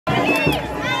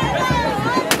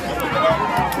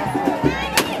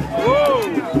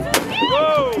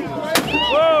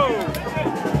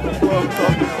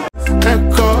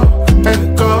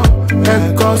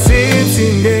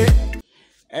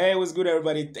good,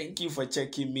 everybody? Thank you for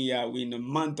checking me out. We're in the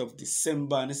month of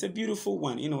December, and it's a beautiful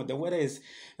one. The weather is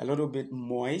a little bit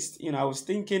moist. I was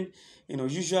thinking,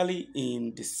 usually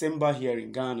in December here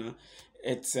in Ghana,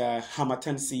 it's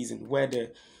Hamatan season where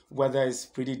the weather is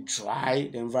pretty dry,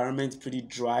 the environment is pretty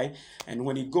dry, and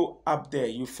when you go up there,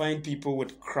 you find people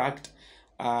with cracked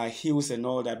hills and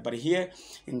all that. But here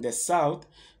in the south,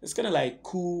 it's kind of like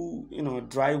cool,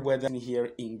 dry weather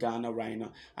here in Ghana right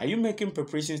now. Are you making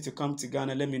preparations to come to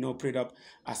Ghana? Let me know. Put it up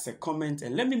as a comment,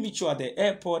 and let me meet you at the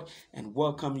airport and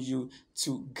welcome you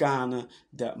to Ghana,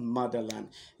 the motherland.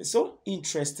 It's so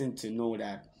interesting to know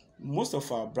that most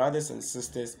of our brothers and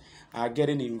sisters are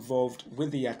getting involved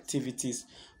with the activities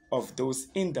of those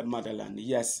in the motherland.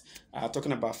 Yes,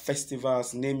 talking about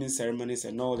festivals, naming ceremonies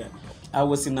and all that. I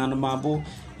was in Anomabo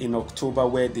in October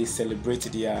where they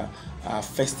celebrated their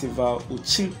festival,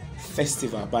 Okyir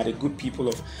festival, by the good people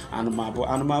of Anomabo.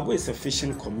 Anomabo is a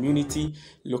fishing community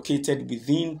located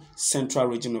within central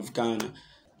region of Ghana.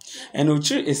 And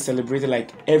Okyir is celebrated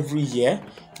like every year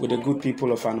with the good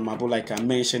people of Anomabo, like I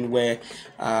mentioned, where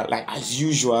like as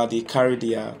usual they carry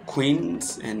their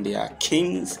queens and their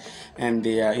kings and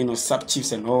their sub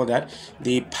chiefs and all that.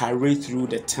 They parade through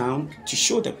the town to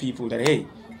show the people that, hey,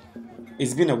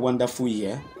 it's been a wonderful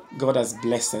year. God has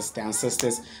blessed us, the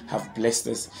ancestors have blessed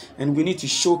us, and we need to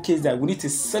showcase that, we need to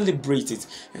celebrate it.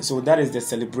 And so that is the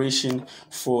celebration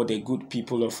for the good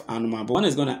people of Anomabo. One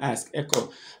is going to ask, Ekow,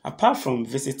 apart from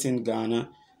visiting Ghana,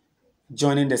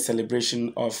 joining the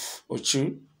celebration of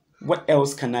Okyir, what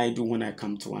else can I do when I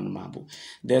come to Anomabo?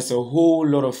 There's a whole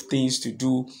lot of things to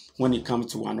do when it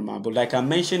comes to Anomabo. Like I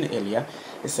mentioned earlier,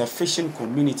 it's a fishing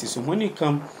community. So when you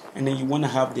come and then you want to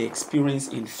have the experience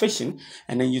in fishing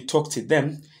and then you talk to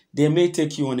them, they may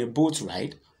take you on a boat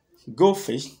ride, go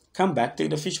fish, come back, take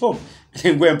the fish home, and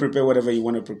then go and prepare whatever you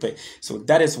want to prepare. So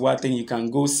that is one thing you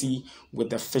can go see with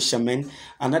the fishermen.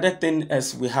 Another thing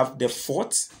is we have the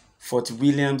Fort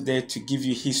Williams there to give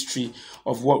you history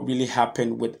of what really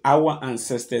happened with our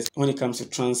ancestors when it comes to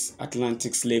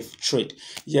transatlantic slave trade.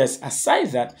 Yes,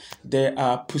 aside that, there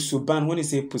are Pusuban. When you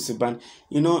say Pusuban,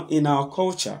 in our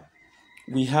culture,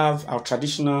 we have our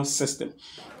traditional system.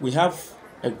 We have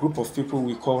a group of people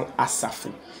we call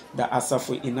Asafu. The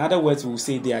Asafu, in other words, we will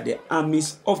say they are the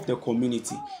armies of the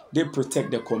community. They protect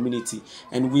the community.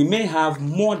 And we may have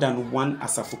more than one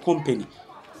Asafu company.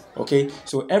 Okay,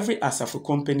 so every Asafu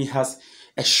company has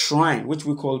a shrine, which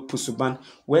we call Pusuban,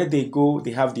 where they go,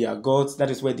 they have their gods,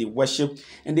 that is where they worship,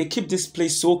 and they keep this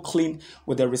place so clean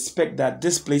with the respect that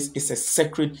this place is a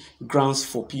sacred grounds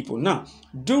for people. Now,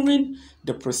 during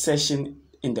the procession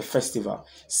in the festival,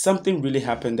 something really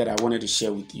happened that I wanted to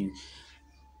share with you.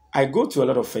 I go to a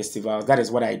lot of festivals. That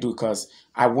is what I do because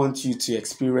I want you to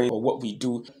experience what we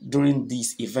do during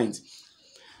these events.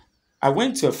 I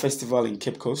went to a festival in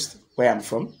Cape Coast, where I'm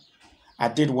from. I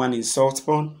did one in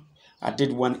Saltburn. I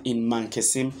did one in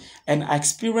Mankesim. And I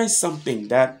experienced something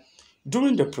that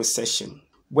during the procession,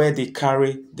 where they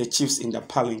carry the chiefs in the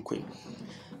palanquin,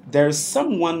 there is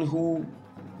someone who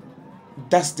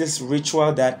does this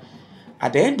ritual that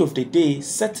at the end of the day,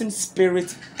 certain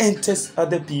spirit enters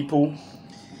other people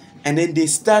and then they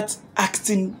start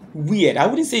acting weird. I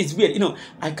wouldn't say it's weird.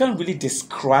 I can't really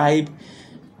describe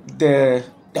the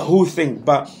whole thing,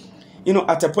 but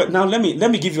at a point, now let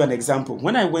me give you an example.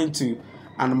 When I went to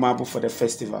Anomabo for the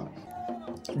festival,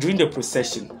 during the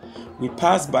procession, we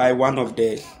passed by one of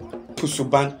the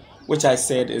Pusuban, which I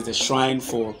said is the shrine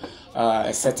for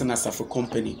a certain Asafu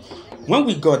company. When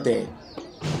we got there,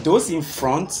 those in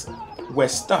front were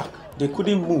stuck. They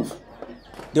couldn't move.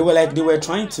 They were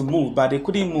trying to move, but they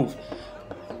couldn't move.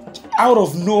 Out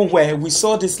of nowhere, we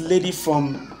saw this lady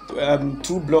from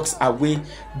 2 blocks away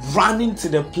running to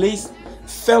the place,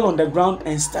 fell on the ground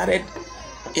and started,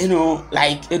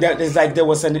 it's like there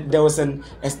was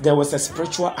a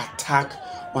spiritual attack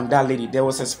on that lady. There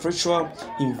was a spiritual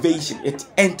invasion. It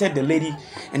entered the lady,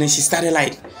 and then she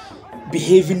started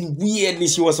behaving weirdly.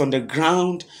 She was on the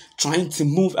ground trying to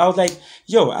move. I was like,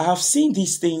 yo, I have seen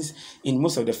these things in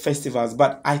most of the festivals,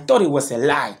 but I thought it was a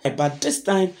lie. But this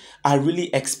time I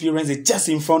really experienced it just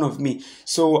in front of me.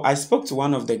 So I spoke to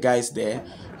one of the guys there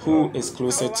who is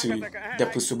closer to the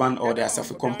Pusuban or the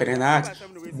Asafu company, and I asked,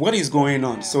 what is going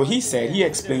on? So he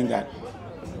explained that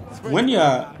when you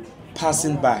are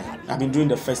passing by, during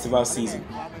the festival season,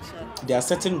 there are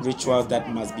certain rituals that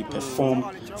must be performed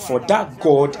for that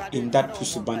god in that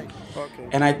Pusuban.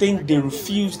 And I think they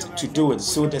refused to do it.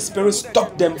 So the spirit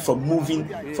stopped them from moving,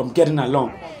 from getting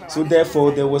along. So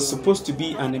therefore, there was supposed to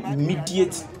be an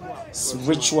immediate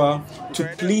ritual to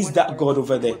please that god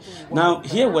over there. Now,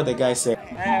 hear what the guy said.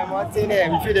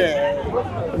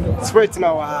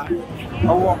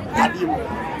 walk Tadim.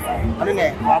 I don't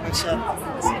know, Babasha.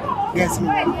 Yes,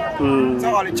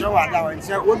 so all the children are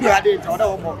so we'll be adding to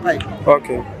other pipe.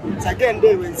 Okay. So again,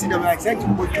 they will see them like sent to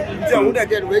put so would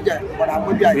again wager, but I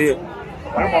would be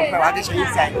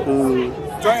inside.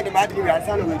 Join the battery and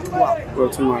son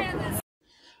of tomorrow.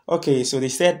 Okay, so they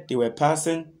said they were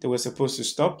passing, they were supposed to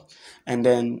stop and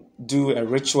then do a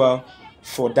ritual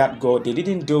for that god. They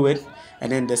didn't do it,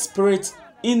 and then the spirit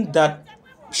in that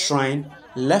shrine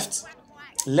left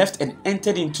and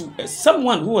entered into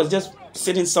someone who was just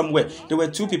sitting somewhere. There were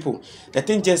two people. The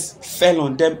thing just fell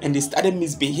on them and they started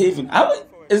misbehaving.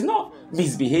 It's not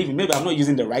misbehaving, maybe I'm not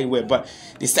using the right word, but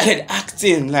they started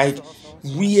acting like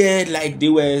weird, like they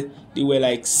were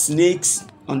like snakes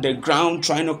on the ground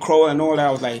trying to crawl and all that.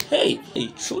 I was like, hey,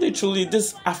 truly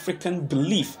this African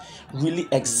belief really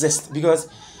exists, because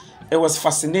it was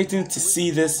fascinating to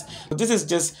see this. This is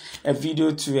just a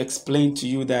video to explain to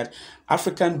you that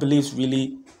African beliefs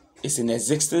really is in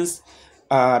existence.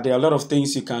 There are a lot of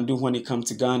things you can do when it comes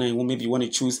to Ghana, and maybe you want to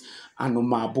choose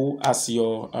Anomabo as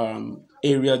your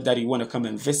area that you want to come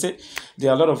and visit.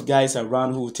 There are a lot of guys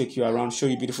around who will take you around, show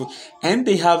you beautiful, and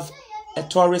they have a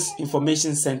tourist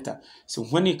information center. So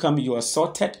when you come, you are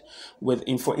sorted with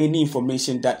any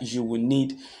information that you will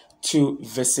need to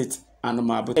visit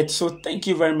Anomabo. So thank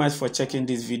you very much for checking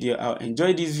this video out.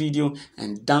 Enjoy this video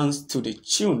and dance to the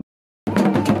tune.